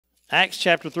Acts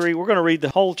chapter 3, we're going to read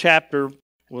the whole chapter.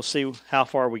 We'll see how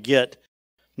far we get.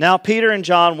 Now Peter and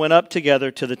John went up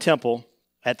together to the temple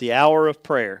at the hour of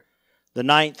prayer, the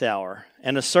 9th hour.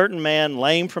 And a certain man,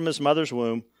 lame from his mother's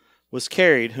womb, was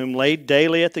carried, whom laid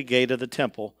daily at the gate of the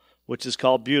temple, which is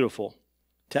called Beautiful,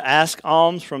 to ask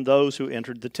alms from those who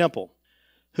entered the temple,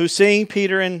 who, seeing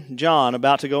Peter and John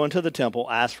about to go into the temple,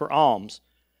 asked for alms.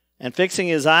 And fixing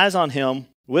his eyes on him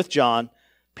with John,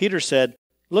 Peter said,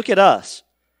 "Look at us."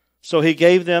 So he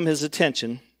gave them his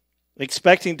attention,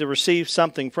 expecting to receive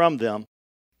something from them.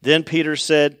 Then Peter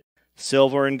said,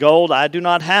 "Silver and gold I do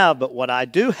not have, but what I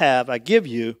do have I give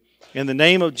you. In the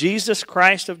name of Jesus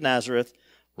Christ of Nazareth,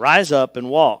 rise up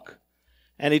and walk."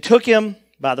 And he took him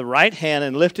by the right hand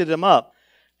and lifted him up,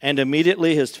 and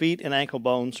immediately his feet and ankle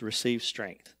bones received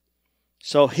strength.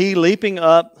 So he, leaping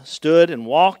up, stood and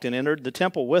walked and entered the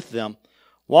temple with them,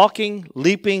 walking,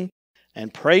 leaping,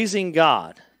 and praising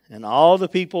God. And all the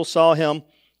people saw him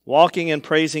walking and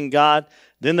praising God.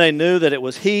 Then they knew that it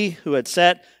was he who had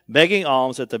sat begging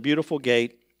alms at the Beautiful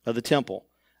gate of the temple.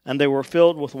 And they were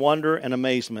filled with wonder and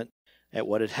amazement at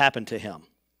what had happened to him.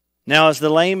 Now as the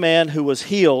lame man who was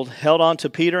healed held on to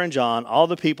Peter and John, all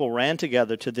the people ran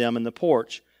together to them in the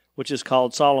porch, which is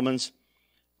called Solomon's,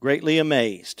 greatly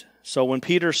amazed. So when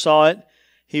Peter saw it,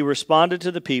 he responded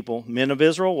to the people, "Men of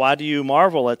Israel, why do you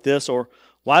marvel at this, or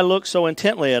why look so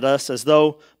intently at us as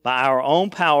though by our own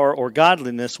power or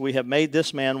godliness we have made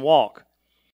this man walk?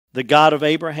 The God of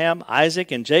Abraham,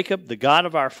 Isaac, and Jacob, the God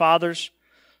of our fathers,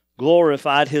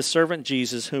 glorified his servant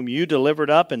Jesus, whom you delivered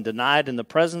up and denied in the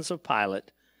presence of Pilate,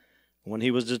 when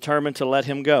he was determined to let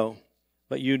him go.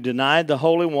 But you denied the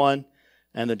Holy One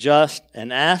and the just,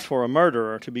 and asked for a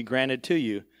murderer to be granted to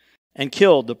you, and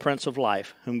killed the Prince of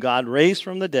Life, whom God raised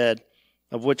from the dead,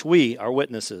 of which we are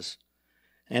witnesses.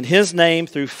 And his name,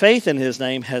 through faith in his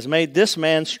name, has made this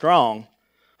man strong,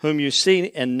 whom you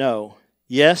see and know.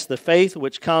 Yes, the faith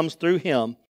which comes through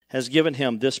him has given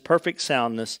him this perfect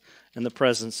soundness in the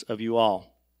presence of you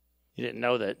all." You didn't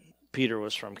know that Peter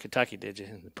was from Kentucky, did you?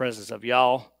 In the presence of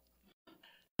y'all.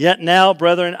 "Yet now,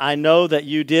 brethren, I know that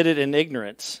you did it in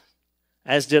ignorance,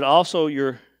 as did also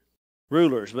your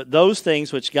rulers. But those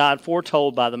things which God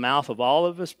foretold by the mouth of all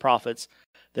of his prophets,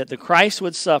 that the Christ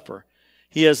would suffer,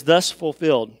 he has thus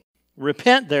fulfilled.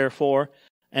 Repent, therefore,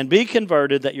 and be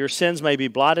converted, that your sins may be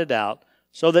blotted out,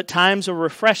 so that times of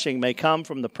refreshing may come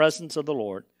from the presence of the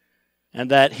Lord,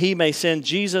 and that he may send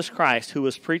Jesus Christ, who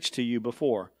was preached to you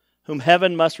before, whom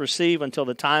heaven must receive until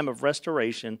the time of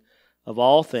restoration of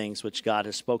all things which God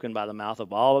has spoken by the mouth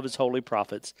of all of his holy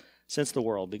prophets since the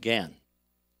world began.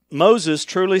 Moses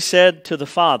truly said to the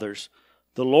fathers,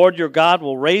 'The Lord your God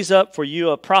will raise up for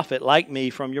you a prophet like me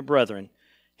from your brethren.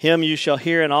 Him you shall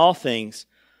hear in all things,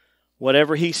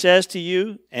 whatever he says to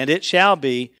you, and it shall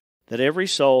be that every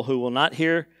soul who will not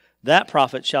hear that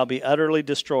prophet shall be utterly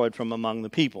destroyed from among the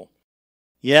people.'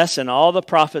 Yes, and all the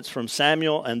prophets from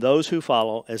Samuel and those who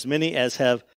follow, as many as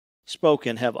have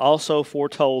spoken, have also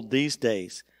foretold these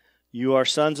days. You are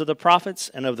sons of the prophets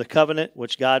and of the covenant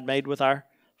which God made with our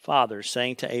fathers,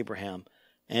 saying to Abraham,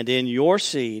 'And in your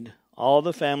seed all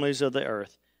the families of the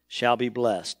earth shall be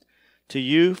blessed.' To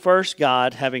you first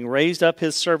God, having raised up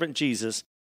his servant Jesus,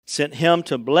 sent him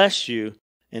to bless you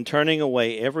in turning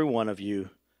away every one of you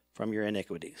from your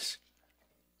iniquities."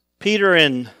 Peter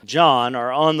and John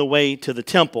are on the way to the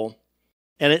temple,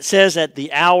 and it says at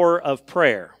the hour of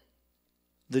prayer.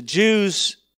 The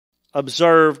Jews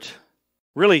observed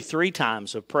really 3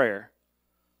 times of prayer.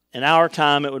 In our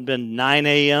time, it would have been 9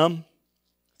 a.m.,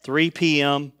 3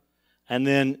 p.m., and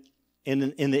then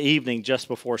in the evening just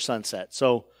before sunset.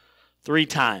 So 3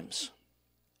 times.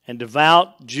 And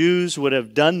devout Jews would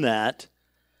have done that,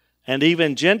 and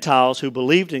even Gentiles who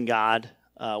believed in God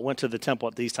went to the temple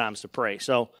at these times to pray.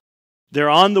 So they're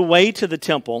on the way to the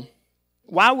temple.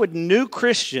 Why would new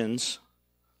Christians,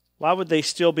 why would they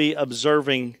still be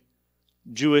observing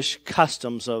Jewish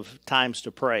customs of times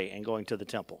to pray and going to the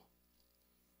temple?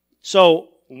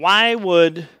 So why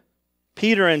would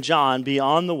Peter and John be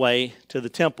on the way to the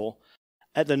temple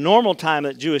at the normal time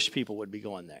that Jewish people would be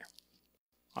going there?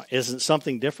 Isn't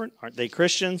something different? Aren't they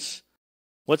Christians?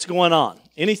 What's going on?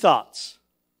 Any thoughts?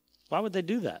 Why would they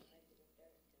do that?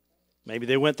 Maybe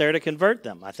they went there to convert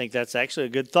them. I think that's actually a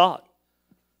good thought.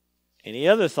 Any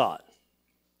other thought?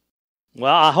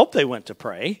 Well, I hope they went to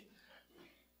pray.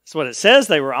 That's what it says.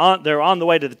 They're on the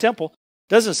way to the temple. It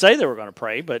doesn't say they were going to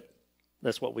pray, but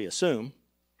that's what we assume.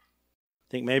 I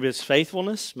think maybe it's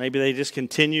faithfulness. Maybe they just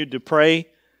continued to pray.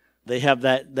 They had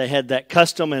that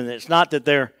custom, and it's not that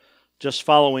they're just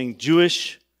following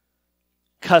Jewish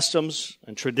customs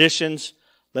and traditions,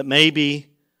 but maybe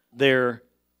they're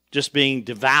just being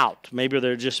devout. Maybe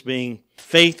they're just being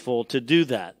faithful to do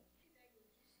that.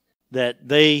 That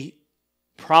they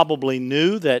probably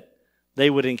knew that they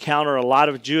would encounter a lot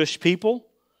of Jewish people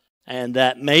and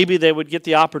that maybe they would get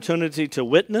the opportunity to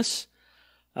witness.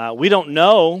 We don't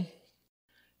know.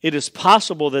 It is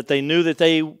possible that they knew that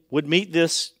they would meet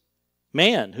this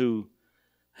man who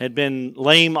had been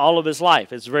lame all of his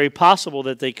life. It's very possible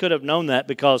that they could have known that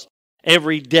because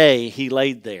every day he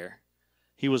laid there.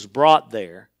 He was brought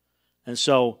there. And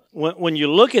so when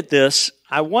you look at this,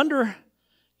 I wonder,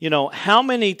 how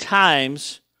many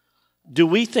times do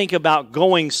we think about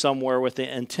going somewhere with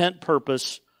the intent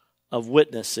purpose of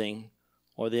witnessing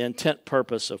or the intent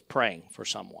purpose of praying for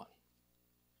someone?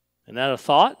 Isn't that a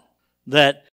thought?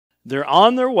 That they're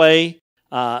on their way.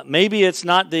 Maybe it's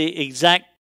not the exact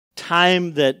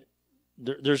time that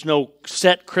there's no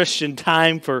set Christian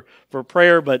time for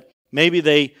prayer, but maybe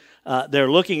they're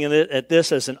looking at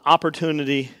this as an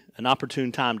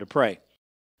opportune time to pray.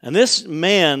 And this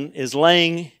man is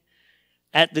laying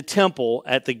at the temple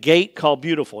at the gate called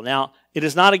Beautiful. Now, it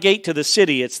is not a gate to the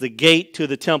city, it's the gate to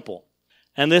the temple.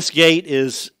 And this gate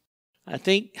is, I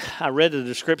think I read the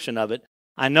description of it.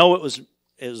 I know it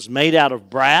was made out of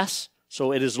brass,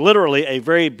 so it is literally a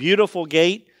very beautiful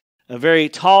gate, a very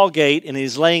tall gate, and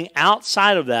he's laying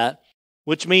outside of that,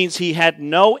 which means he had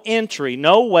no entry,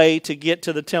 no way to get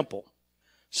to the temple.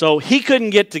 So he couldn't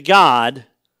get to God,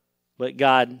 but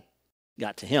God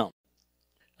got to him.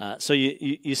 So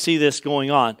you see this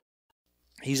going on.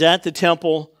 He's at the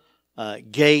temple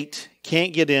gate,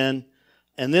 can't get in,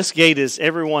 and this gate is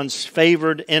everyone's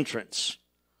favored entrance.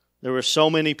 There were so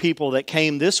many people that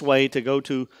came this way to go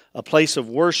to a place of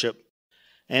worship,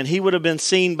 and he would have been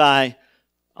seen by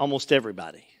almost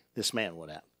everybody, this man would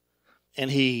have.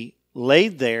 And he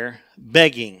laid there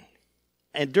begging.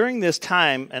 And during this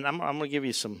time, and I'm going to give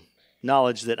you some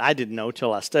knowledge that I didn't know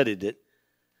till I studied it,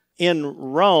 in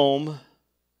Rome,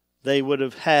 they would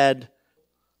have had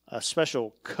a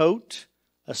special coat,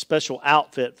 a special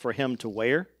outfit for him to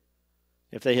wear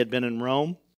if they had been in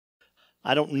Rome.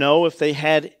 I don't know if they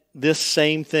had this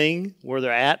same thing where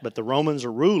they're at, but the Romans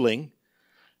are ruling,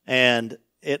 and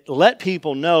it let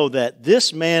people know that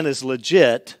this man is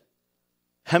legit.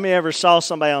 How many ever saw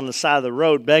somebody on the side of the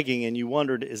road begging and you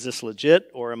wondered, is this legit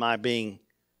or am I being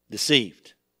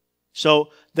deceived? So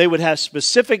they would have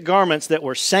specific garments that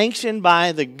were sanctioned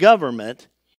by the government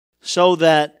so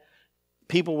that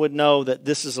people would know that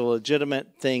this is a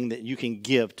legitimate thing that you can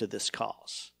give to this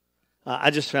cause.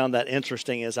 I just found that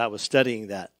interesting as I was studying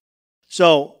that.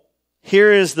 So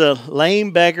here is the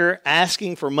lame beggar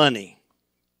asking for money.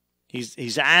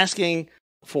 He's asking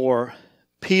for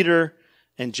Peter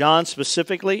and John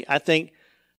specifically. I think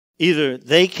either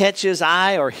they catch his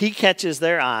eye or he catches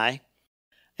their eye,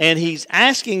 and he's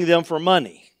asking them for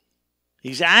money.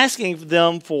 He's asking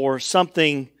them for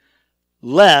something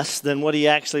less than what he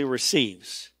actually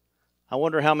receives. I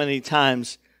wonder how many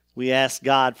times we ask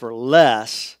God for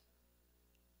less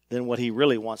than what he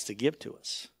really wants to give to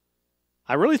us.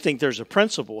 I really think there's a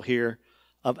principle here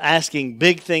of asking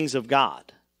big things of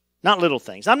God, not little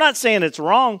things. I'm not saying it's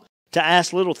wrong to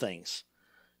ask little things.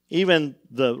 Even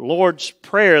the Lord's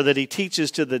Prayer that he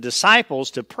teaches to the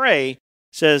disciples to pray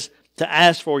says to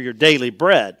ask for your daily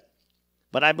bread.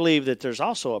 But I believe that there's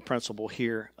also a principle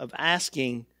here of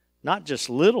asking not just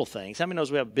little things. How many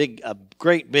knows we have a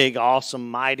great, big, awesome,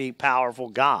 mighty, powerful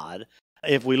God?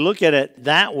 If we look at it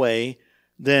that way,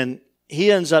 then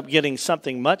he ends up getting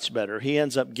something much better. He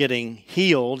ends up getting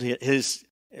healed.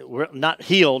 Not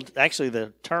healed, actually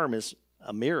the term is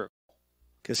a miracle.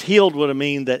 Because healed would have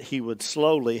mean that he would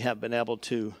slowly have been able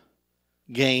to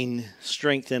gain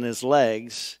strength in his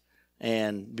legs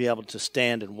and be able to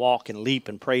stand and walk and leap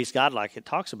and praise God like it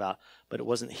talks about. But it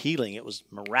wasn't healing. It was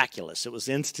miraculous. It was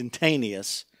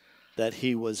instantaneous that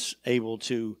he was able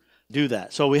to do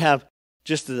that. So we have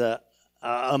just a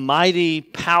mighty,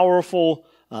 powerful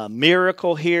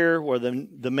miracle here where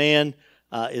the man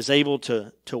is able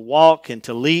to walk and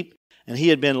to leap. And he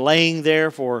had been laying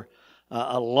there for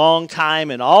a long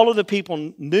time, and all of the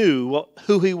people knew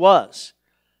who he was.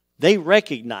 They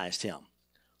recognized him.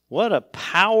 What a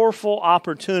powerful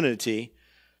opportunity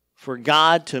for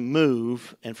God to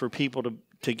move and for people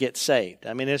to get saved.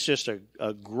 I mean, it's just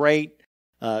a great,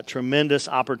 tremendous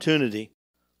opportunity.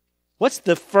 What's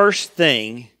the first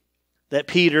thing that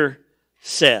Peter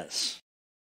says?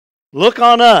 Look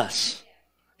on us.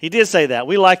 He did say that.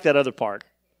 We like that other part.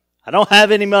 I don't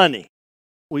have any money.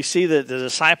 We see that the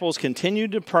disciples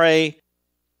continued to pray.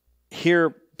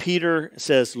 Here Peter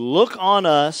says, look on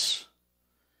us.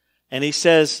 And he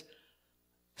says,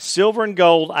 silver and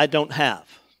gold I don't have.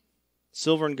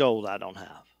 Silver and gold I don't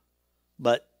have.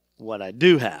 But what I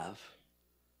do have,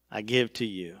 I give to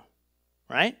you.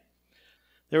 Right?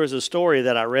 There was a story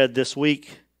that I read this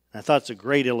week. I thought it's a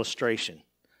great illustration.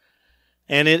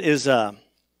 And it is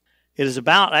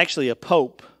about actually a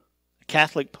pope, a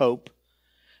Catholic pope,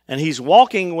 and he's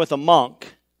walking with a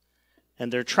monk,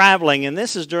 and they're traveling, and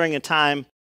this is during a time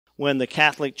when the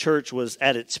Catholic Church was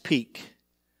at its peak.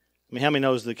 I mean, how many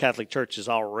knows the Catholic Church is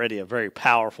already a very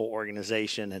powerful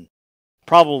organization, and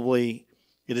probably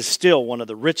it is still one of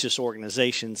the richest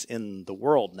organizations in the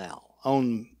world now,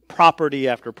 own property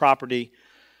after property.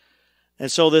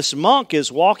 And so this monk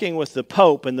is walking with the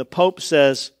Pope, and the Pope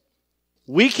says,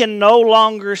 "We can no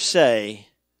longer say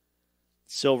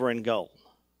silver and gold,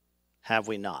 have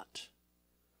we not?"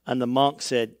 And the monk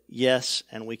said, "Yes,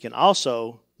 and we can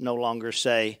also no longer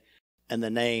say, in the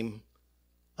name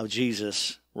of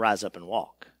Jesus, rise up and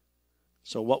walk."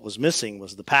 So what was missing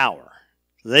was the power.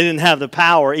 They didn't have the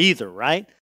power either, right?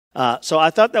 So I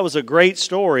thought that was a great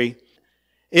story.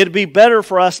 It'd be better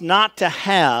for us not to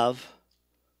have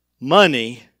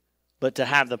money, but to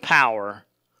have the power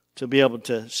to be able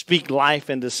to speak life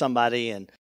into somebody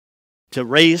and to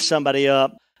raise somebody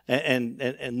up and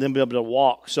then be able to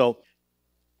walk. So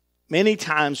many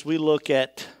times we look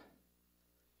at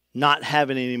not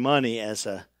having any money as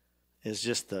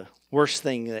just the worst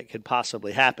thing that could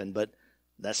possibly happen, but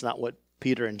that's not what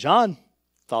Peter and John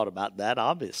thought about that,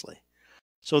 obviously.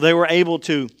 So they were able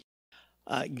to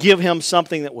give him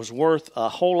something that was worth a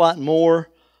whole lot more,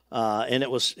 and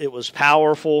it was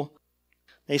powerful.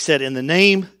 They said, "In the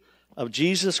name of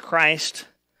Jesus Christ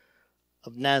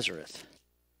of Nazareth,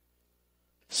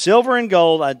 silver and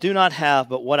gold I do not have,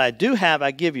 but what I do have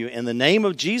I give you. In the name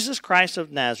of Jesus Christ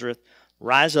of Nazareth,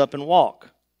 rise up and walk."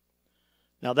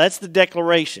 Now that's the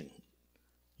declaration.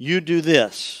 You do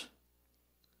this.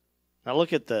 Now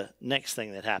look at the next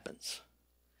thing that happens.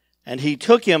 "And he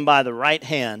took him by the right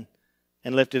hand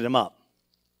and lifted him up."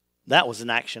 That was an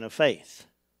action of faith.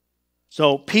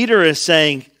 So Peter is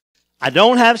saying, I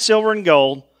don't have silver and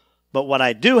gold, but what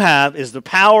I do have is the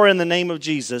power in the name of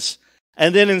Jesus.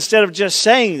 And then instead of just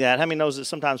saying that, how many knows that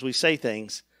sometimes we say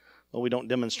things, but we don't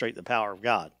demonstrate the power of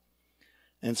God?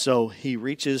 And so he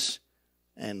reaches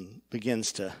and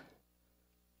begins to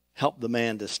help the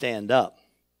man to stand up.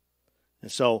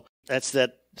 And so that's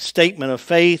that statement of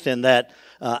faith and that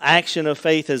action of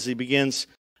faith as he begins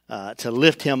to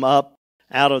lift him up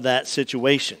out of that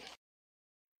situation.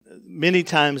 Many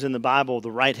times in the Bible,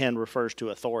 the right hand refers to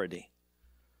authority.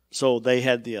 So they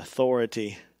had the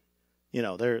authority. You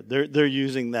know, they're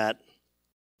using that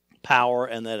power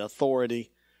and that authority,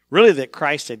 really, that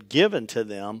Christ had given to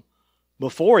them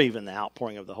before even the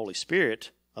outpouring of the Holy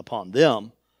Spirit upon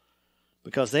them,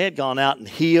 because they had gone out and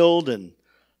healed and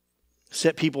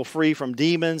set people free from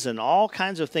demons and all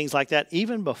kinds of things like that,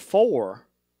 even before,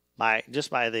 by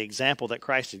the example that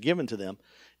Christ had given to them,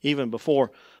 even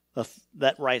before.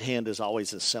 That right hand is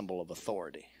always a symbol of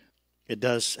authority. It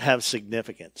does have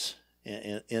significance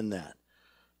in that.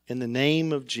 In the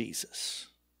name of Jesus.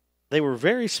 They were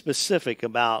very specific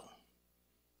about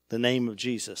the name of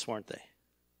Jesus, weren't they?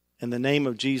 In the name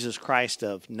of Jesus Christ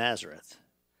of Nazareth.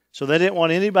 So they didn't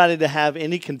want anybody to have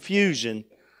any confusion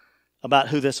about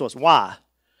who this was. Why?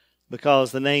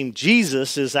 Because the name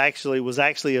Jesus was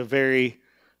actually a very,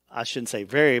 I shouldn't say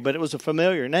very, but it was a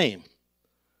familiar name.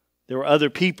 There were other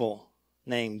people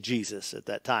named Jesus at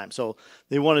that time. So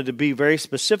they wanted to be very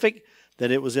specific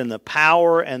that it was in the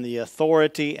power and the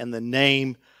authority and the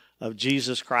name of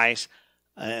Jesus Christ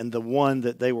and the one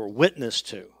that they were witness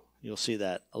to. You'll see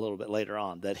that a little bit later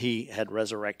on, that he had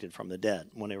resurrected from the dead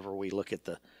whenever we look at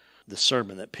the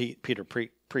sermon that Peter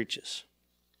preaches.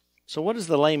 So what does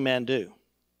the lame man do?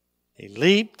 He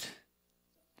leaped,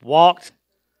 walked,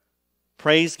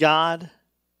 praised God.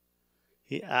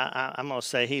 I'm going to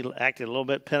say he acted a little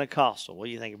bit Pentecostal. What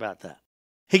do you think about that?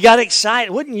 He got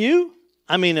excited, wouldn't you?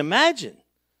 I mean, imagine.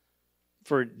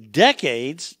 For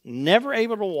decades, never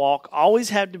able to walk, always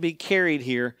had to be carried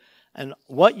here. And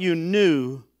what you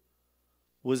knew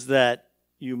was that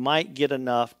you might get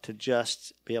enough to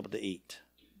just be able to eat.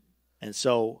 And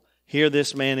so here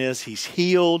this man is. He's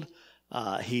healed.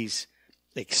 He's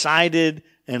excited.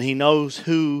 And he knows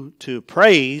who to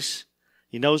praise.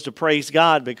 He knows to praise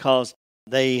God because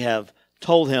they have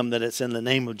told him that it's in the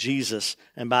name of Jesus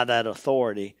and by that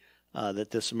authority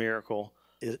that this miracle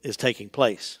is taking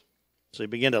place. So he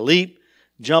began to leap,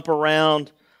 jump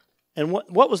around. And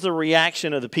what was the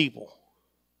reaction of the people?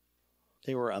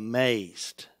 They were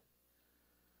amazed.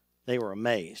 They were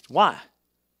amazed. Why?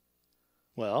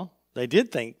 Well, they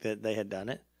did think that they had done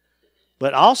it.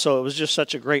 But also it was just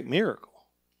such a great miracle,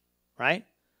 right?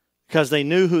 Because they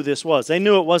knew who this was. They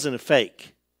knew it wasn't a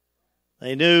fake.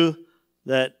 They knew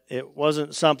that it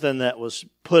wasn't something that was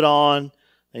put on.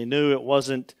 They knew it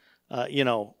wasn't,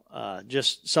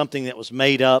 just something that was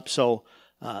made up. So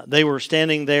they were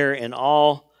standing there in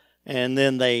awe, and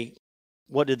then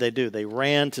what did they do? They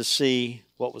ran to see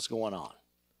what was going on.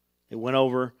 They went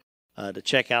over to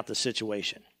check out the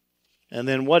situation. And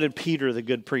then what did Peter, the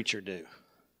good preacher, do?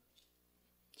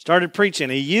 Started preaching.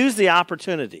 He used the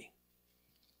opportunity.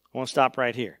 I want to stop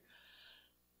right here.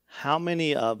 How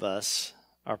many of us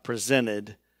are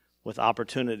presented with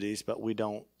opportunities, but we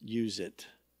don't use it?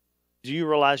 Do you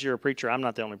realize you're a preacher? I'm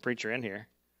not the only preacher in here.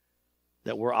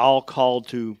 That we're all called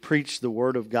to preach the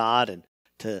Word of God and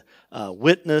to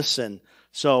witness. And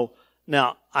so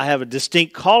now I have a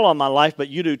distinct call on my life, but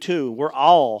you do too. We're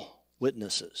all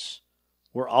witnesses.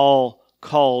 We're all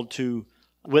called to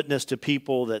witness to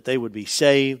people that they would be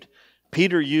saved.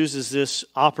 Peter uses this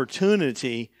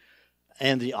opportunity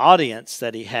and the audience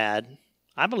that he had.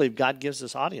 I believe God gives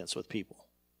us audience with people.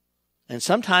 And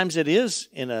sometimes it is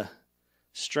in a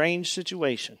strange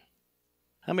situation.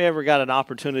 How many ever got an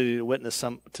opportunity to witness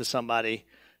to somebody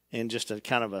in just a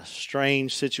kind of a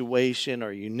strange situation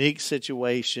or unique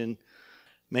situation?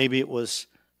 Maybe it was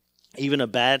even a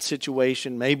bad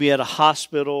situation. Maybe at a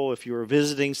hospital, if you were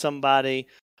visiting somebody,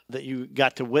 that you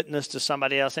got to witness to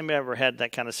somebody else. Anybody ever had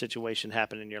that kind of situation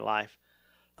happen in your life?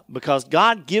 Because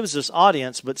God gives us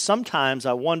audience, but sometimes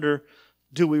I wonder,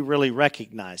 do we really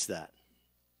recognize that?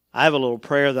 I have a little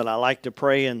prayer that I like to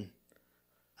pray, and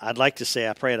I'd like to say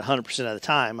I pray it 100% of the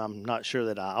time. I'm not sure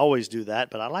that I always do that,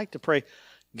 but I like to pray,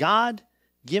 God,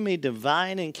 give me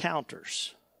divine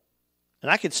encounters. And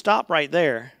I could stop right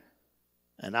there,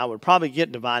 and I would probably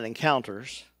get divine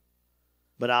encounters,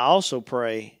 but I also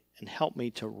pray and help me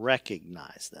to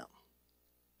recognize them.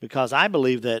 Because I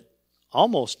believe that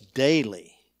almost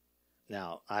daily,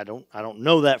 now I don't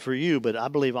know that for you, but I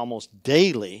believe almost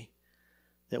daily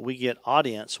that we get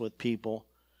audience with people,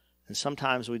 and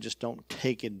sometimes we just don't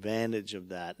take advantage of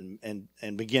that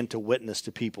and begin to witness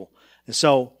to people. And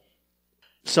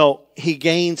so he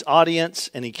gains audience,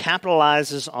 and he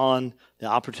capitalizes on the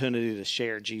opportunity to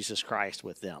share Jesus Christ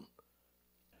with them.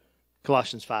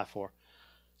 Colossians 5:4.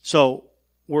 So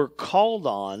we're called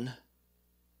on,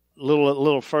 a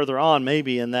little further on,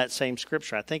 maybe in that same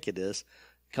scripture, I think it is,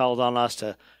 called on us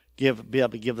to be able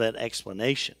to give that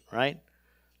explanation, right,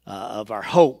 of our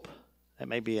hope. That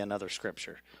may be another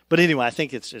scripture. But anyway, I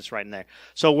think it's right in there.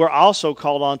 So we're also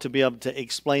called on to be able to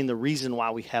explain the reason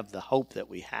why we have the hope that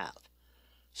we have.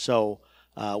 So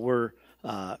we're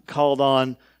called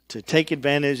on to take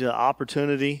advantage of the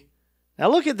opportunity. Now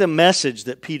look at the message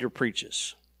that Peter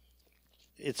preaches.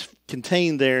 It's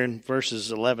contained there in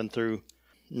verses 11 through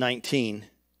 19.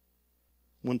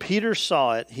 When Peter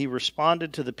saw it, he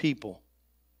responded to the people,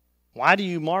 "Why do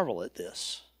you marvel at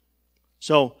this?"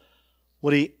 So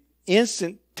what he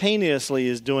instantaneously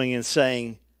is doing is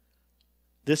saying,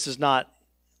 this is not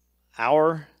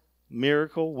our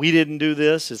miracle. We didn't do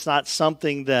this. It's not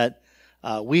something that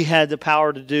we had the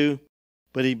power to do.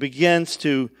 But he begins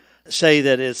to say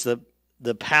that it's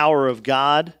the power of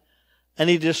God. And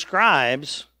he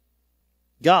describes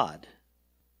God.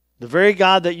 The very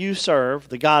God that you serve,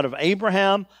 the God of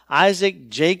Abraham, Isaac,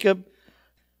 Jacob,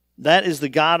 that is the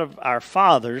God of our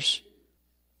fathers,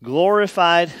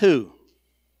 glorified who?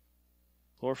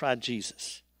 Glorified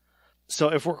Jesus. So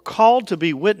if we're called to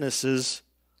be witnesses,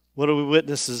 what are we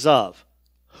witnesses of?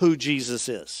 Who Jesus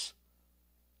is.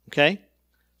 Okay?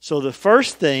 So the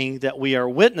first thing that we are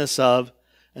witness of,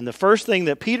 and the first thing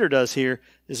that Peter does here,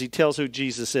 is he tells who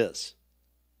Jesus is.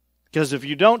 Because if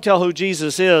you don't tell who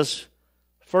Jesus is,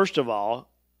 first of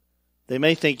all, they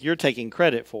may think you're taking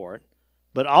credit for it.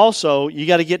 But also, you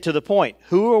got to get to the point.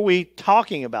 Who are we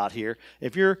talking about here?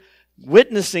 If you're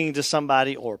witnessing to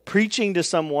somebody or preaching to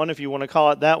someone, if you want to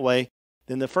call it that way,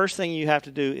 then the first thing you have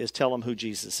to do is tell them who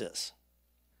Jesus is.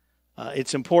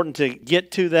 It's important to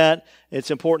get to that.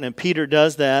 It's important, and Peter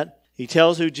does that. He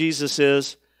tells who Jesus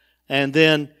is, and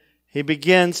then he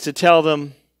begins to tell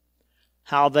them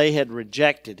how they had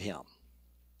rejected him.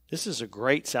 This is a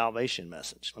great salvation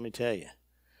message, let me tell you.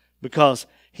 Because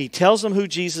he tells them who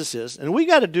Jesus is, and we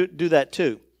got to do that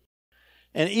too.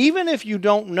 And even if you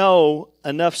don't know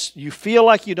enough, you feel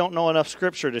like you don't know enough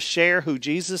Scripture to share who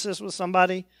Jesus is with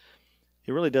somebody,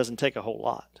 it really doesn't take a whole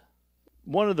lot.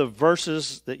 One of the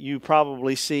verses that you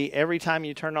probably see every time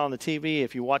you turn on the TV,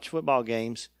 if you watch football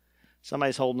games,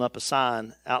 somebody's holding up a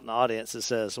sign out in the audience that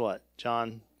says what?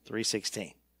 John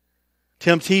 3:16.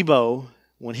 Tim Tebow,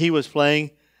 when he was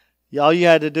playing, all you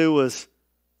had to do was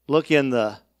look in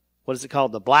the, what is it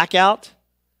called, the blackout,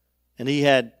 and he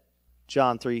had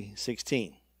John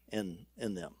 3:16 in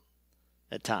them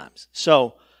at times.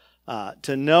 So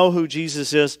to know who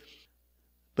Jesus is.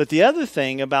 But the other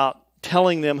thing about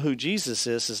telling them who Jesus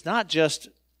is not just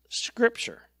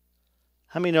Scripture.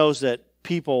 How many knows that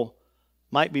people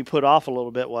might be put off a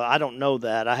little bit? Well, I don't know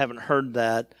that. I haven't heard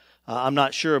that. I'm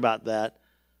not sure about that.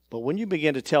 But when you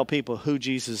begin to tell people who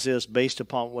Jesus is based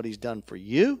upon what he's done for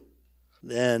you,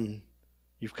 then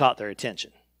you've caught their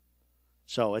attention.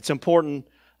 So it's important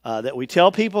that we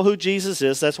tell people who Jesus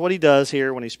is. That's what he does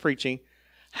here when he's preaching.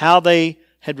 How they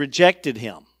had rejected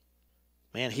him.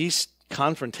 Man, he's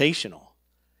confrontational.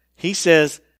 He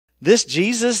says, this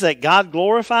Jesus that God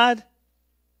glorified,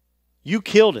 you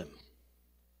killed him.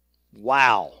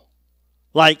 Wow.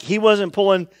 Like he wasn't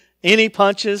pulling any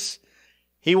punches.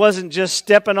 He wasn't just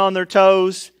stepping on their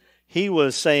toes. He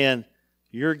was saying,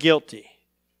 you're guilty.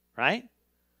 Right?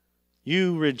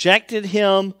 You rejected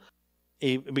him.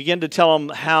 He began to tell them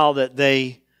how that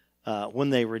they, when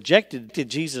they rejected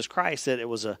Jesus Christ, that it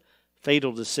was a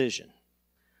fatal decision.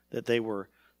 That they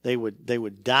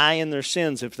would die in their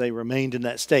sins if they remained in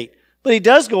that state. But he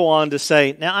does go on to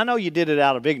say, now I know you did it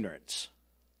out of ignorance.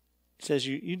 He says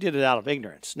you did it out of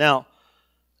ignorance. Now,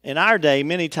 in our day,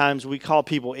 many times we call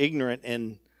people ignorant,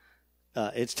 and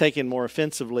it's taken more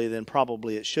offensively than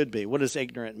probably it should be. What does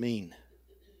ignorant mean?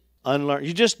 Unlearned.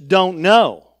 You just don't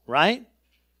know, right?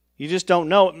 You just don't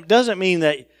know. It doesn't mean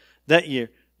that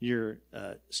you're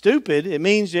stupid. It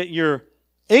means that you're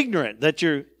ignorant, that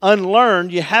you're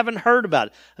unlearned. You haven't heard about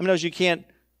it. I mean, you can't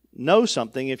know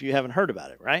something if you haven't heard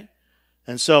about it, right?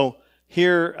 And so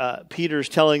here Peter's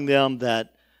telling them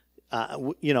that,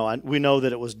 we know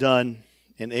that it was done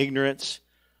in ignorance.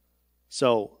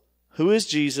 So who is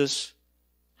Jesus?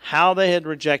 How they had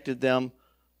rejected them.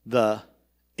 The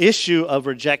issue of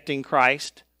rejecting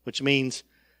Christ, which means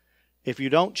if you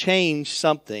don't change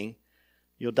something,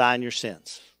 you'll die in your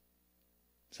sins.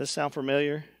 Does that sound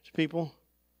familiar to people?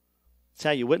 It's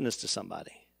how you witness to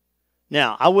somebody.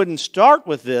 Now, I wouldn't start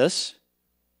with this.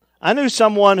 I knew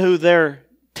someone who their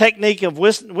technique of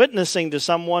witnessing to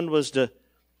someone was to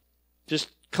just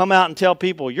come out and tell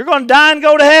people, you're going to die and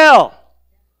go to hell.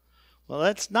 Well,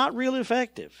 that's not really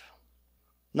effective.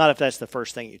 Not if that's the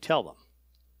first thing you tell them.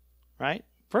 Right?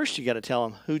 First, you got to tell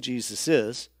them who Jesus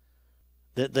is,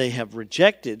 that they have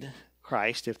rejected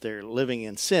Christ if they're living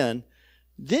in sin.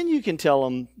 Then you can tell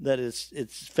them that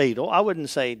it's fatal. I wouldn't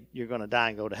say you're going to die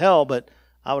and go to hell, but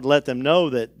I would let them know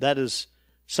that is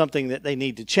something that they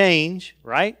need to change,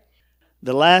 right?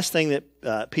 The last thing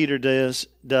that Peter does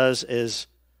is,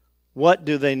 what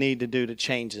do they need to do to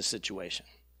change the situation?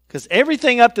 Because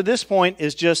everything up to this point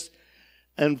is just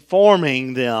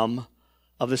informing them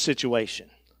of the situation.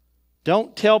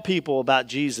 Don't tell people about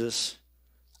Jesus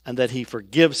and that he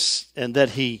forgives and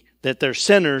that they're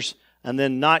sinners, and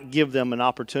then not give them an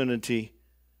opportunity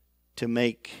to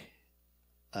make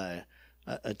a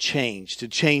change, to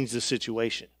change the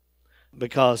situation.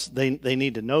 Because they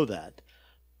need to know that.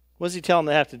 What does he tell them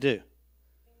they have to do?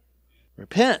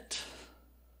 Repent.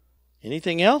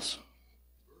 Anything else?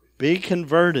 Be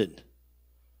converted.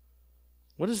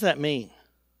 What does that mean?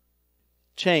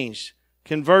 Changed.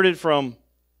 Converted from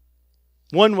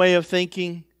one way of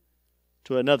thinking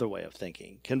to another way of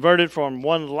thinking. Converted from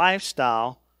one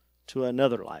lifestyle to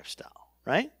another lifestyle,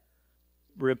 right?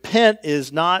 Repent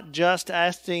is not just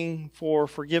asking for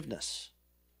forgiveness.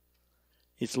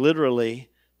 It's literally,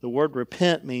 the word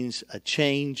repent means a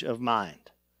change of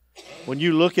mind. When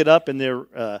you look it up in their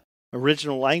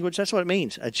original language, that's what it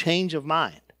means, a change of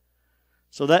mind.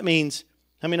 So that means,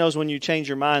 how many knows when you change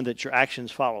your mind that your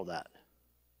actions follow that?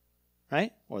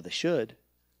 Right? Or they should.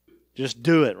 Just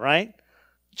do it, right?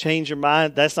 Change your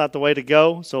mind, that's not the way to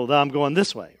go, so I'm going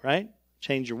this way, right?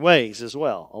 Change your ways as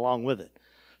well, along with it.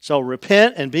 So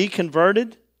repent and be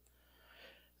converted,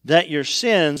 that your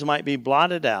sins might be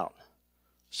blotted out,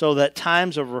 so that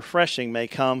times of refreshing may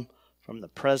come from the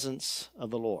presence of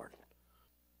the Lord.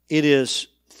 It is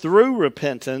through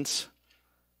repentance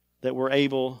that we're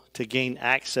able to gain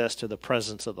access to the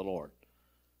presence of the Lord.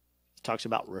 It talks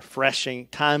about refreshing,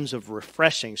 times of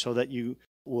refreshing, so that you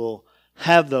will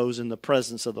have those in the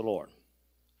presence of the Lord.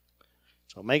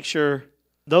 So make sure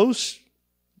those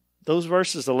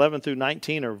verses 11 through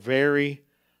 19 are very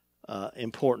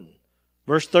important.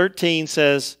 Verse 13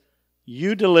 says,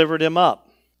 you delivered him up.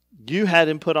 You had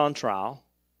him put on trial.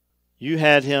 You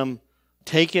had him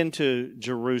taken to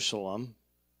Jerusalem.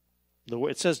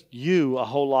 It says you a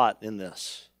whole lot in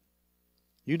this.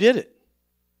 You did it.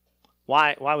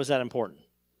 Why was that important?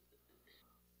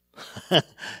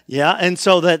 Yeah, and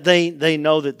so that they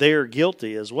know that they are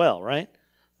guilty as well, right?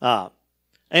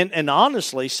 And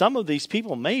honestly, some of these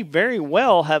people may very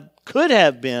well could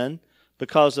have been,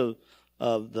 because of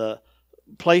the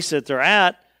place that they're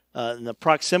at, and the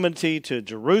proximity to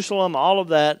Jerusalem, all of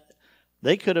that,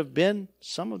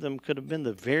 some of them could have been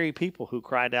the very people who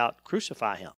cried out,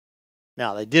 "Crucify him."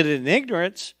 Now, they did it in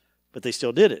ignorance, but they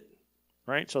still did it,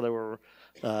 right? So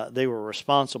they were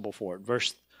responsible for it.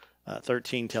 Verse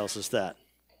 13 tells us that.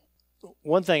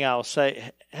 One thing I'll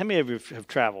say, how many of you have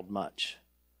traveled much?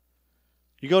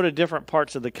 You go to different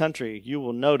parts of the country, you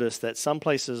will notice that some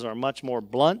places are much more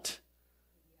blunt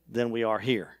than we are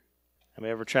here. Have you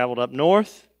ever traveled up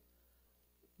north?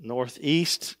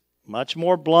 Northeast, much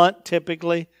more blunt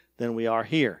typically than we are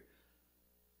here.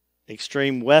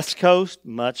 Extreme West Coast,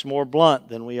 much more blunt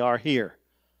than we are here.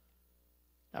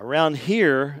 Around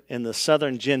here in the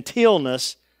southern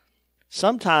genteelness,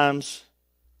 sometimes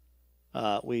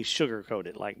we sugarcoat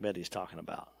it like Betty's talking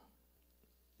about.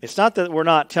 It's not that we're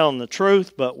not telling the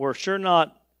truth, but we're sure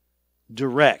not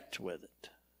direct with it.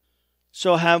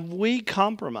 So have we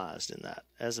compromised in that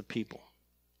as a people?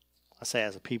 I say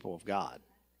as a people of God.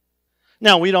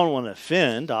 Now, we don't want to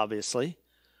offend, obviously,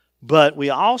 but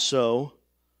we also,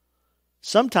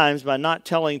 sometimes by not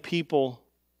telling people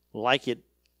like it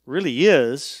really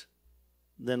is,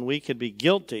 then we could be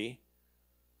guilty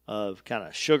of kind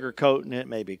of sugarcoating it,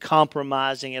 maybe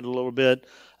compromising it a little bit,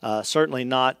 certainly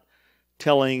not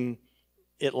telling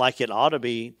it like it ought to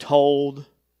be told,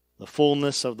 the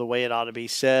fullness of the way it ought to be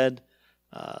said.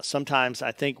 Sometimes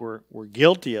I think we're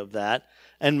guilty of that,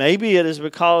 and maybe it is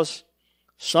because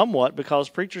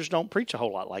preachers don't preach a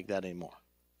whole lot like that anymore.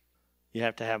 You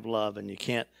have to have love, and you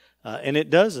can't, and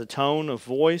it does a tone of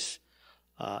voice,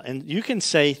 and you can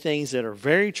say things that are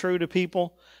very true to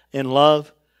people in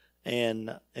love,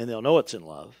 and they'll know it's in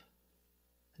love.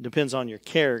 It depends on your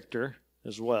character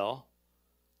as well.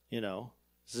 You know,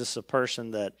 is this a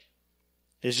person that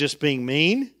is just being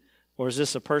mean, or is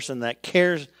this a person that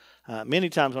cares? Many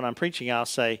times when I'm preaching, I'll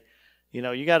say, you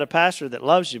know, you got a pastor that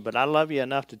loves you, but I love you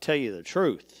enough to tell you the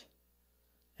truth.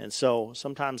 And so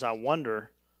sometimes I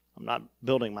wonder, I'm not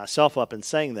building myself up in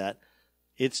saying that,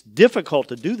 it's difficult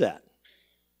to do that.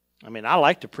 I mean, I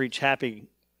like to preach happy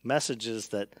messages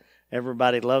that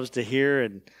everybody loves to hear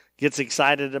and gets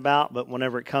excited about, but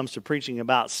whenever it comes to preaching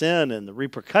about sin and the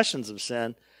repercussions of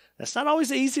sin, that's not always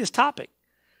the easiest topic.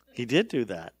 He did do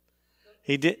that.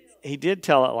 He did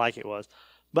tell it like it was.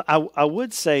 But I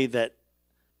would say that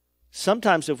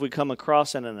sometimes if we come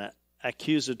across in an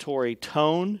accusatory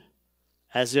tone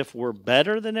as if we're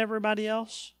better than everybody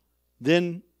else,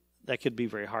 then that could be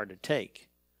very hard to take.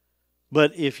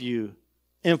 But if you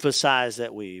emphasize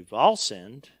that we've all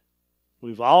sinned,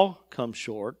 we've all come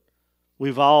short,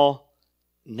 we've all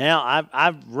now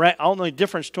only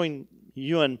difference between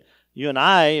you and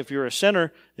I, if you're a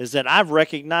sinner, is that I've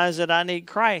recognized that I need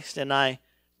Christ, and I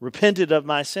repented of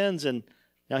my sins, and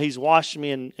now He's washed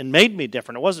me and made me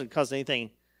different. It wasn't because of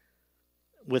anything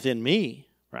within me,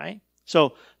 right?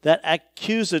 So that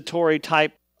accusatory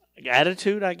type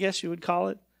attitude, I guess you would call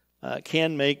it,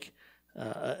 can make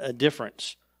a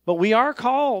difference. But we are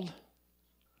called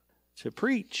to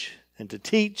preach and to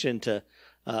teach and to,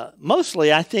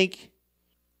 mostly I think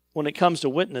when it comes to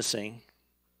witnessing,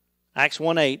 Acts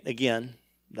 1:8, again,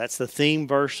 that's the theme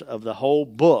verse of the whole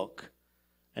book.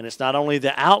 And it's not only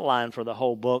the outline for the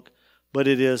whole book, but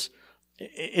it's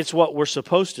what we're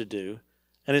supposed to do.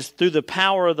 And it's through the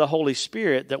power of the Holy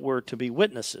Spirit that we're to be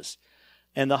witnesses.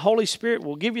 And the Holy Spirit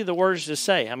will give you the words to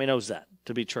say. How many knows that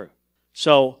to be true?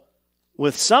 So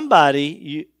with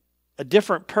somebody, a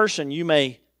different person, you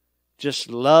may just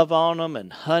love on them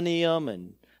and honey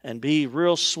them and be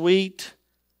real sweet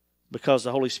because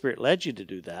the Holy Spirit led you to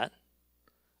do that.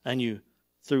 And you,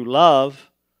 through love,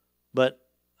 but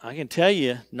I can tell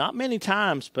you, not many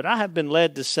times, but I have been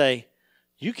led to say,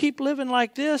 you keep living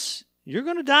like this, you're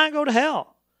going to die and go to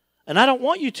hell. And I don't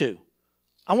want you to.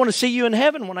 I want to see you in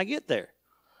heaven when I get there.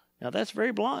 Now, that's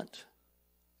very blunt.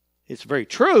 It's very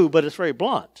true, but it's very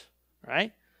blunt,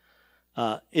 right?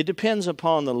 It depends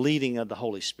upon the leading of the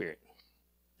Holy Spirit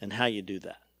and how you do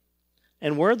that.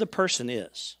 And where the person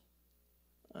is.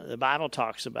 The Bible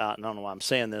talks about, and I don't know why I'm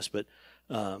saying this, but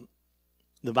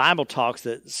the Bible talks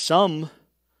that some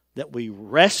that we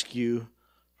rescue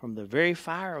from the very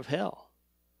fire of hell.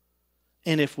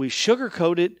 And if we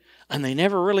sugarcoat it and they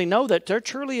never really know that they're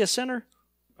truly a sinner,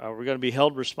 are we going to be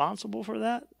held responsible for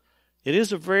that? It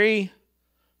is a very,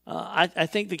 I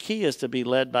think the key is to be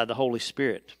led by the Holy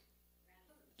Spirit.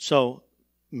 So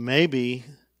maybe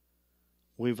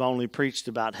we've only preached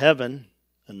about heaven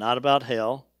and not about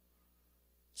hell,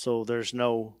 so there's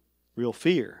no real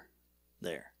fear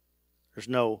there. There's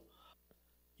no,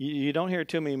 you don't hear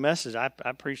too many messages. I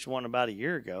preached one about a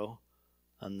year ago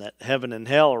on that heaven and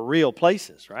hell are real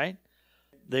places, right?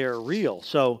 They are real.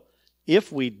 So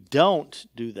if we don't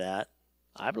do that,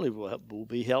 I believe we'll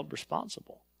be held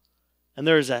responsible. And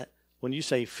when you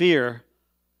say fear,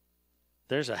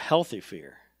 there's a healthy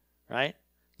fear, right?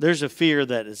 There's a fear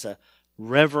that is a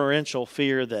reverential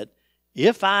fear that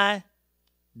if I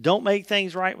don't make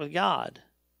things right with God,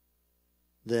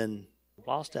 then I'm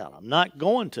lost out. I'm not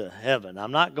going to heaven.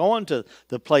 I'm not going to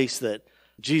the place that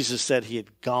Jesus said he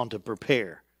had gone to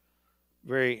prepare.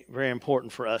 Very, very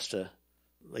important for us to,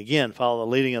 again, follow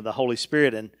the leading of the Holy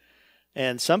Spirit.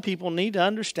 And some people need to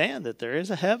understand that there is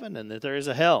a heaven and that there is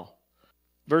a hell.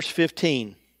 Verse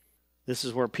 15, this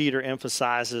is where Peter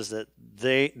emphasizes that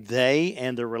they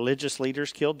and the religious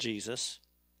leaders killed Jesus,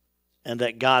 and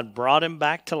that God brought him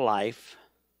back to life,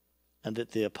 and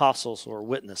that the apostles were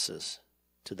witnesses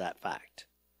to that fact.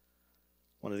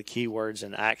 One of the key words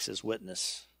in Acts is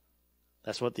witness.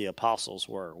 That's what the apostles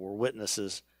were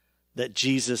witnesses that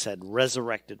Jesus had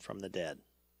resurrected from the dead,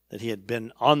 that he had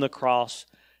been on the cross,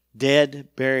 dead,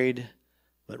 buried,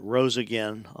 but rose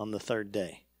again on the third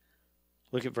day.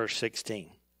 Look at verse 16.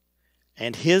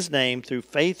 And his name, through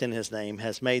faith in his name,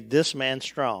 has made this man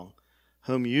strong,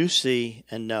 whom you see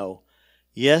and know.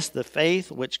 Yes, the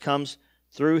faith which comes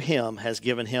through him has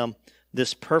given him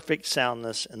this perfect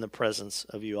soundness in the presence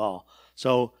of you all.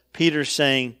 So Peter's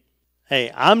saying,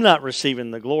 hey, I'm not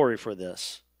receiving the glory for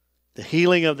this. The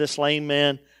healing of this lame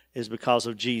man is because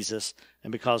of Jesus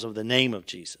and because of the name of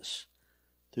Jesus.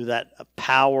 Through that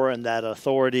power and that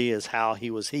authority is how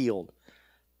he was healed.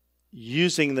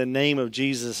 Using the name of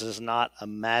Jesus is not a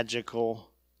magical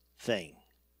thing.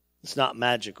 It's not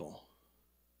magical,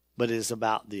 but it is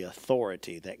about the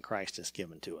authority that Christ has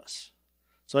given to us.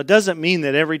 So it doesn't mean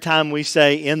that every time we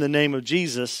say in the name of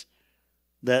Jesus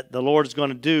that the Lord is going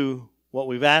to do what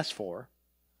we've asked for.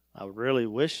 I would really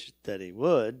wish that he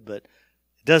would, but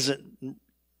it doesn't.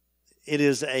 It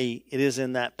is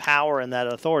in that power and that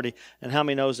authority. And how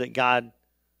many knows that God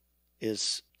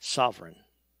is sovereign?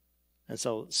 And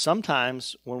so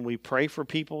sometimes when we pray for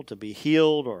people to be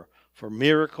healed or for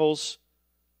miracles,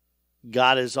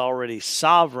 God has already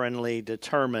sovereignly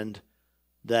determined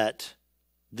that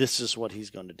this is what he's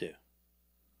going to do.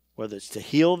 Whether it's to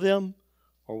heal them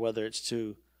or whether it's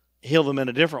to heal them in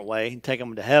a different way and take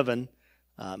them to heaven,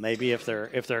 maybe if they're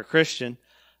a Christian,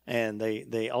 and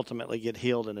they ultimately get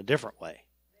healed in a different way,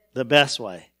 the best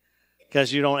way,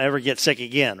 because you don't ever get sick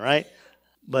again, right?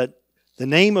 But the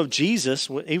name of Jesus,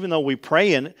 even though we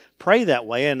pray that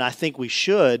way, and I think we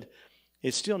should,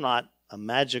 it's still not a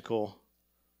magical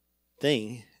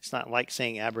thing. It's not like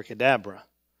saying abracadabra,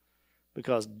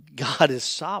 because God is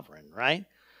sovereign, right?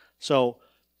 So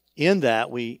in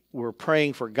that, we're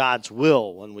praying for God's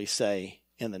will when we say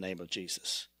in the name of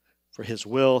Jesus, for his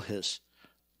will, his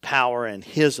power, and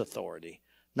his authority,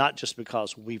 not just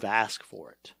because we've asked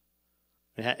for it.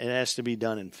 It has to be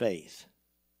done in faith.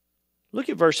 Look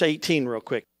at verse 18 real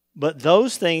quick. But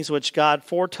those things which God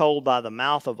foretold by the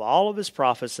mouth of all of his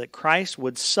prophets that Christ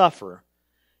would suffer,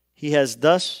 he has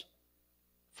thus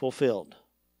fulfilled.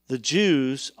 The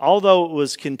Jews, although it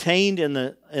was contained in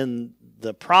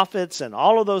the prophets and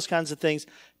all of those kinds of things,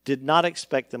 did not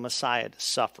expect the Messiah to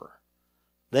suffer.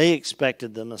 They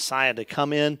expected the Messiah to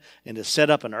come in and to set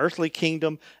up an earthly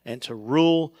kingdom and to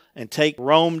rule and take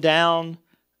Rome down.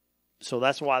 So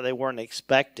that's why they weren't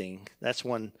expecting. That's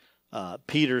when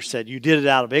Peter said, you did it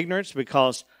out of ignorance,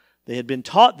 because they had been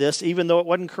taught this even though it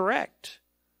wasn't correct.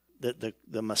 That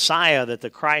the Messiah, that the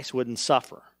Christ wouldn't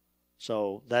suffer.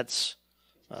 So that's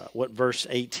what verse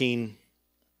 18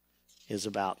 is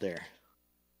about there.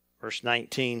 Verse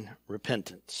 19,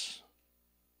 repentance.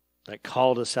 That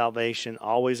call to salvation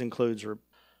always includes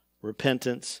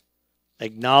repentance,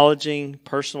 acknowledging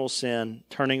personal sin,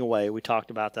 turning away. We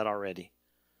talked about that already.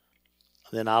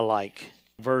 Then I like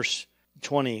verse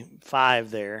 25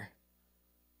 there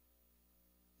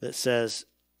that says,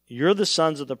 you're the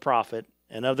sons of the prophet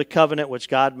and of the covenant which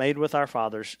God made with our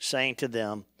fathers, saying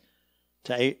to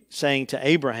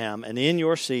Abraham, and in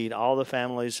your seed all the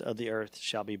families of the earth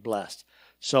shall be blessed.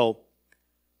 So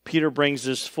Peter brings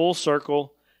this full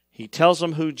circle. He tells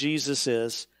them who Jesus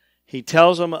is. He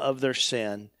tells them of their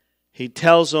sin. He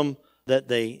tells them that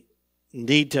they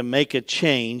need to make a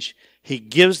change. He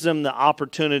gives them the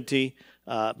opportunity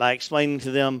by explaining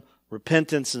to them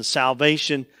repentance and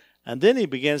salvation. And then he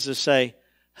begins to say,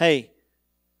 hey,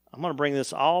 I'm going to bring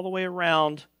this all the way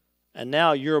around. And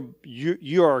now you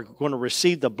are going to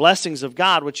receive the blessings of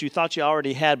God, which you thought you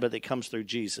already had, but it comes through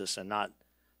Jesus and not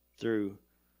through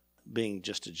being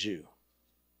just a Jew.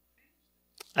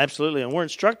 Absolutely, and we're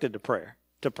instructed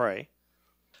to pray.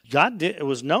 God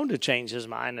was known to change his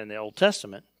mind in the Old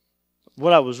Testament.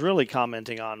 What I was really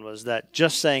commenting on was that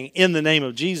just saying in the name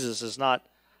of Jesus is not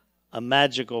a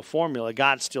magical formula.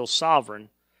 God's still sovereign,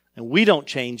 and we don't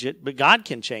change it, but God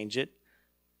can change it,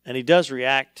 and he does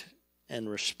react and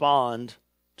respond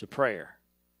to prayer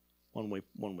when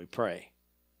we pray,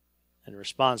 and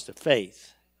responds to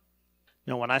faith.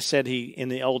 You know, when I said in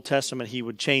the Old Testament he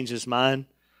would change his mind,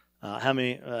 how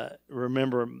many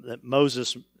remember that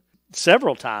Moses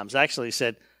several times actually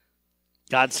said,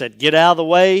 God said, get out of the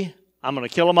way, I'm going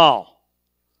to kill them all.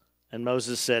 And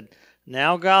Moses said,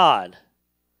 now God,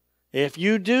 if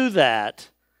you do that,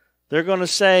 they're going to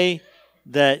say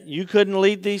that you couldn't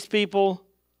lead these people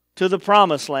to the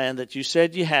promised land that you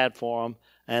said you had for them,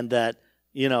 and that,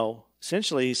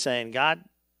 essentially he's saying, God,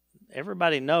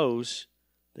 everybody knows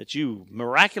that you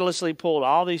miraculously pulled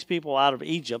all these people out of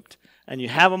Egypt, and you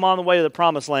have them on the way to the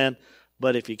promised land,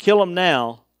 but if you kill them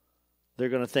now, they're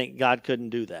going to think God couldn't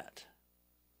do that.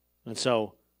 And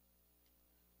so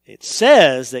it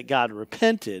says that God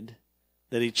repented,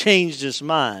 that he changed his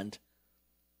mind,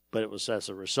 but it was as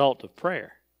a result of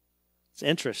prayer. It's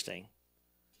interesting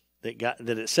that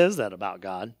it says that about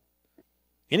God.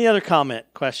 Any other comment,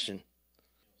 question?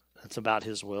 That's about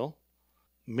his will.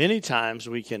 Many times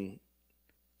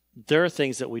there are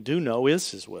things that we do know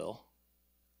is his will.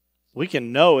 We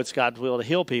can know it's God's will to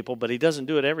heal people, but he doesn't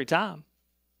do it every time.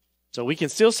 So we can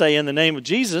still say in the name of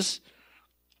Jesus,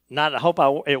 not I hope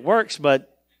it works,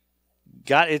 but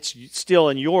God, it's still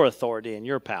in your authority and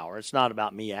your power. It's not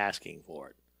about me asking for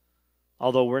it.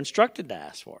 Although we're instructed to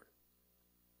ask for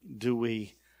it. Do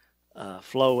we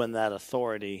flow in that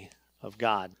authority of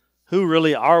God? Who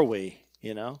really are we,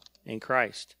 in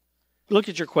Christ? Look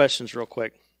at your questions real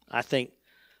quick. I think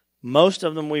most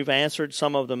of them we've answered.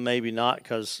 Some of them maybe not,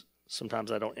 because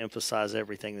sometimes I don't emphasize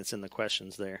everything that's in the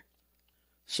questions there.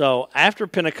 So after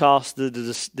Pentecost, did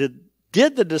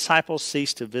the disciples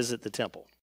cease to visit the temple?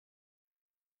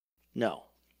 No.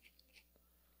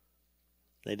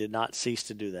 They did not cease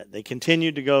to do that. They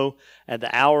continued to go at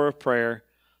the hour of prayer.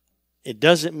 It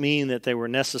doesn't mean that they were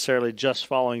necessarily just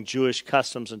following Jewish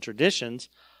customs and traditions,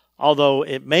 although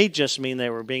it may just mean they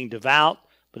were being devout,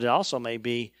 but it also may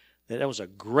be that it was a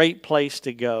great place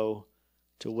to go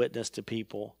to witness to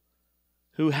people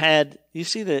who had, you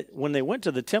see that when they went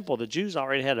to the temple, the Jews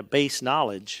already had a base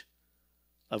knowledge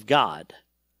of God.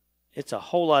 It's a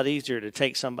whole lot easier to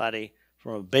take somebody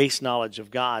from a base knowledge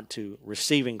of God to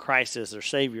receiving Christ as their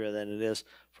Savior than it is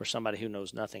for somebody who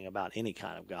knows nothing about any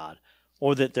kind of God,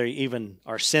 or that they even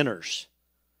are sinners.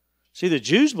 See, the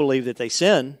Jews believe that they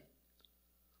sin.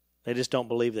 They just don't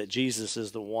believe that Jesus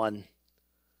is the one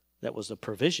that was the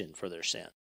provision for their sin.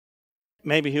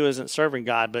 Maybe who isn't serving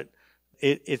God, but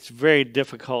it's very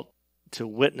difficult to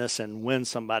witness and win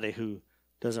somebody who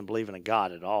doesn't believe in a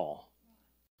God at all.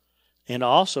 And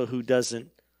also who doesn't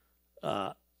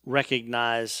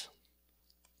recognize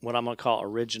what I'm going to call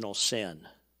original sin.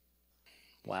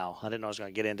 Wow, I didn't know I was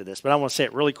going to get into this, but I want to say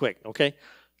it really quick, okay?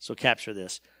 So capture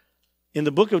this. In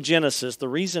the book of Genesis, the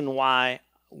reason why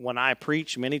when I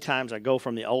preach, many times I go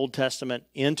from the Old Testament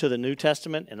into the New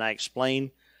Testament and I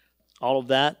explain all of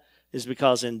that is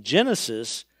because in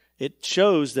Genesis, it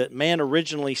shows that man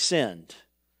originally sinned.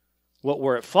 What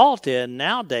we're at fault in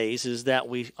nowadays is that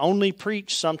we only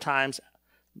preach sometimes,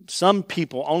 some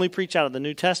people only preach out of the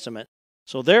New Testament.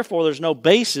 So therefore, there's no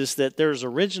basis that there's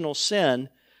original sin.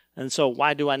 And so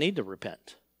why do I need to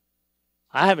repent?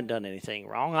 I haven't done anything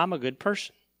wrong. I'm a good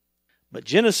person. But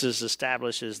Genesis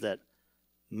establishes that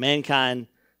mankind,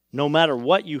 no matter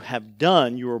what you have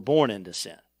done, you were born into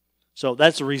sin. So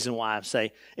that's the reason why I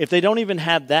say, if they don't even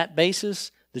have that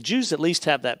basis, the Jews at least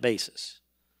have that basis.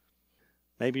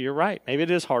 Maybe you're right. Maybe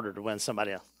it is harder to win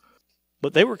somebody else.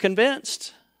 But they were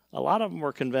convinced. A lot of them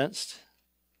were convinced.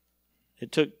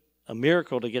 It took a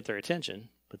miracle to get their attention,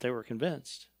 but they were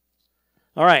convinced.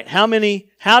 All right, how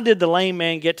did the lame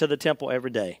man get to the temple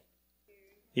every day?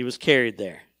 He was carried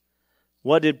there.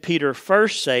 What did Peter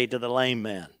first say to the lame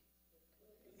man?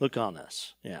 Look on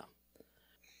us. Yeah.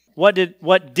 What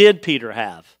did Peter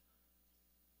have?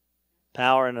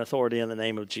 Power and authority in the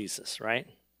name of Jesus, right?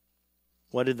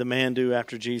 What did the man do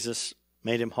after Jesus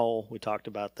made him whole? We talked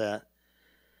about that.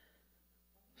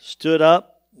 Stood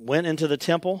up, went into the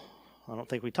temple. I don't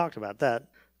think we talked about that.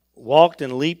 Walked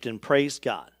and leaped and praised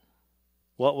God.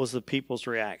 What was the people's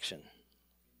reaction?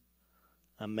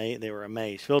 They were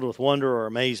amazed, filled with wonder or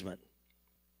amazement.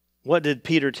 What did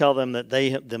Peter tell them that they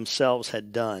themselves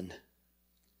had done?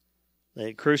 They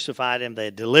had crucified him. They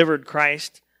had delivered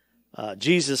Christ,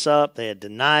 Jesus up. They had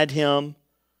denied him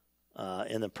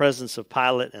in the presence of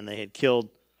Pilate, and they had killed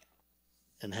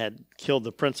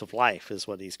the Prince of Life, is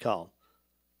what he's called,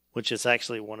 which is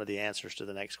actually one of the answers to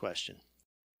the next question.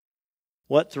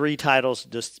 What three titles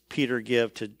does Peter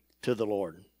give to the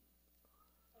Lord?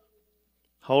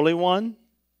 Holy One,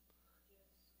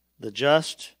 the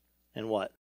just, and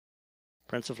what?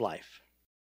 Prince of Life.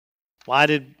 Why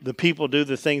did the people do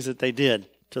the things that they did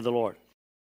to the Lord?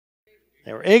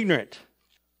 They were ignorant.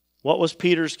 What was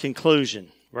Peter's conclusion?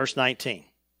 Verse 19.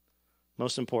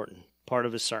 Most important part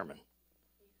of his sermon.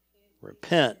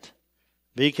 Repent.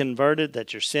 Be converted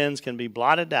that your sins can be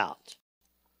blotted out.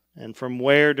 And from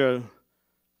where do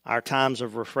our times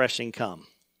of refreshing come?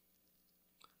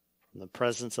 From the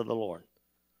presence of the Lord.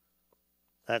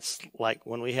 That's like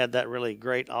when we had that really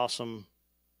great, awesome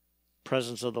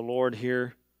presence of the Lord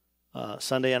here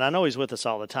Sunday. And I know He's with us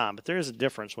all the time, but there is a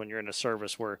difference when you're in a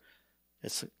service where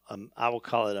it's, I will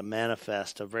call it a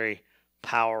manifest, a very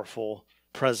powerful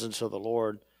presence of the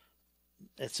Lord.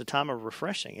 It's a time of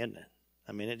refreshing, isn't it?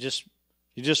 I mean,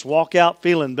 you just walk out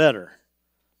feeling better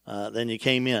than you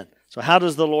came in. So how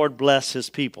does the Lord bless His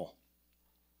people?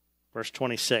 Verse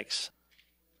 26.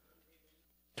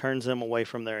 Turns them away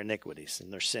from their iniquities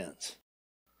and their sins.